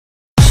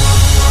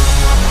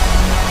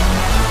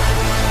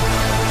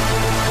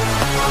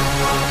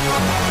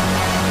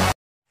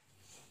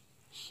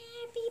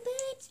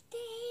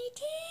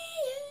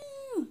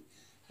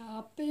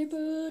Happy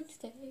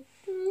birthday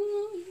to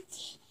you.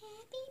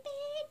 Happy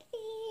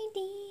birthday,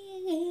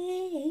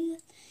 dear.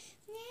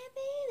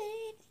 Happy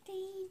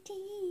birthday to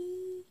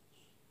you.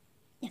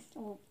 Yeah,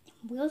 oh,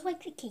 where's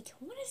like the cake?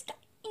 What is that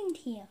in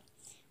here?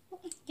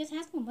 Well, just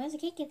ask him, where's the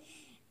cake?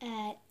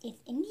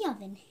 It's in the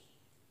oven.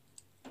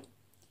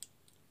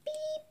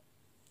 Beep,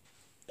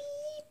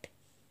 beep,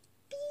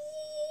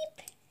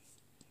 beep.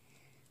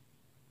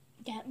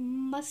 That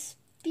must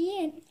be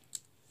it.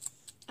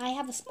 I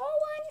have a small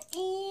one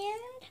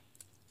and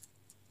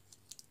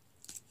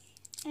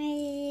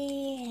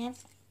I have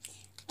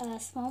a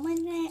small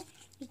one that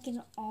we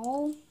can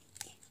all,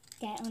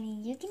 that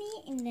only you can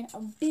eat, and then a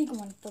big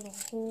one for the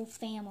whole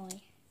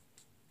family.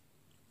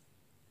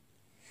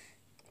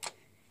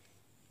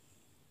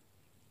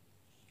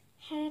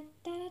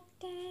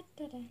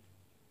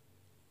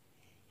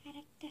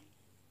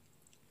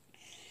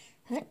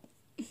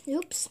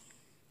 Oops,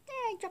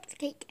 I dropped the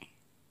cake.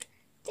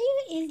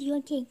 There is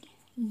your cake.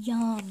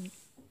 Yum.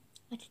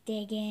 Let's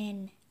dig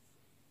in.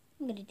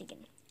 I'm gonna dig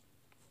in.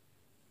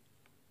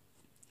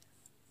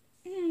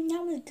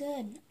 That was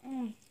good.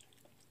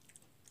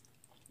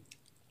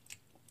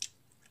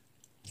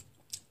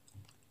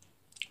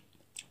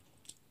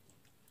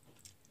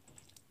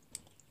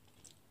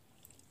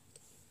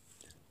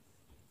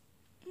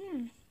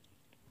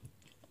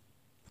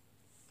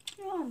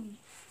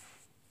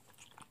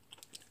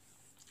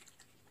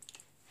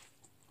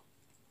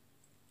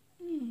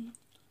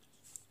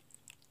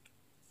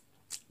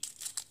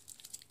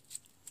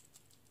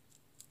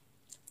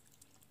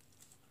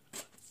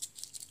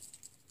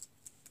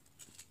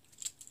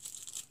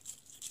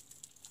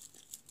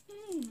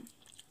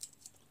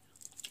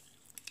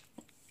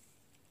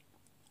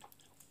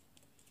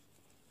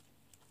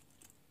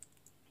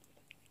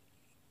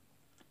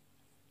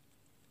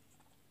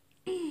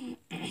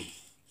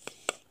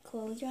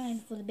 Close your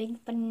eyes for the big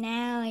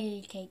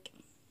finale cake.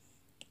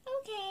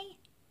 Okay.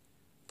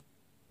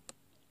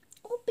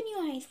 Open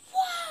your eyes.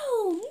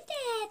 Whoa,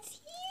 that's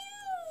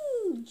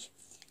huge.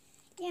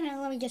 You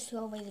know, let me just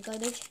throw away the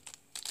garbage.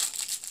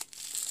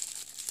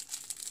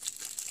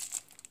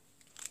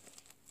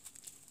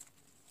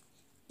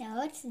 Now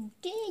let's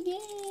dig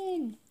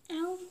in.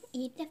 I'll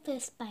eat the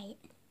first bite.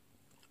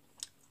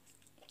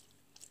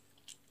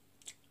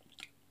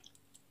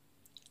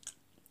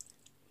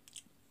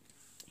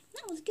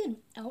 That was good.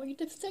 I'll eat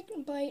the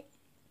second bite.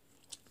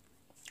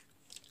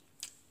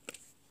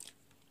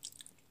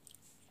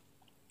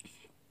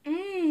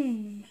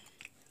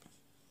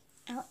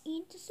 I'll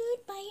eat the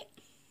third bite.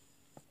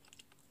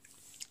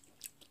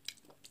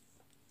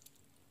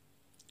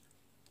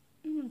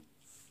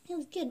 That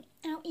was good.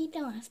 I'll eat the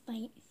last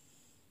bite.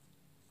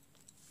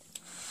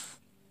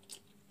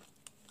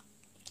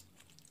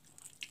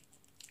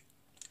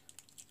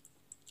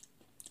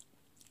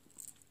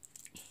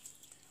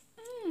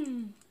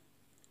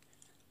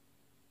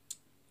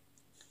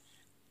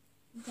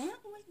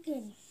 That was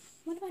good.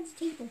 What about the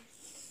table?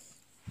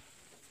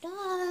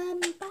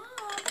 Bob,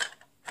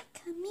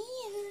 come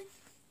here.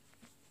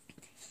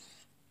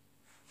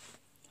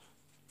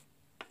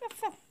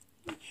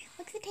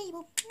 Look at the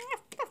table.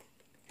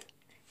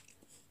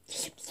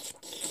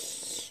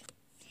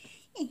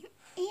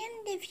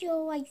 And if you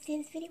like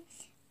this video,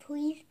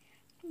 please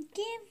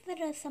give it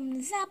a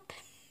thumbs up.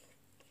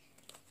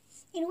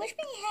 And wish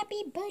me a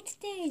happy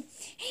birthday.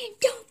 And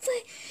don't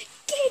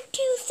forget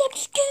to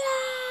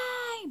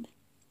subscribe.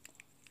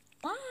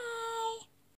 Bye.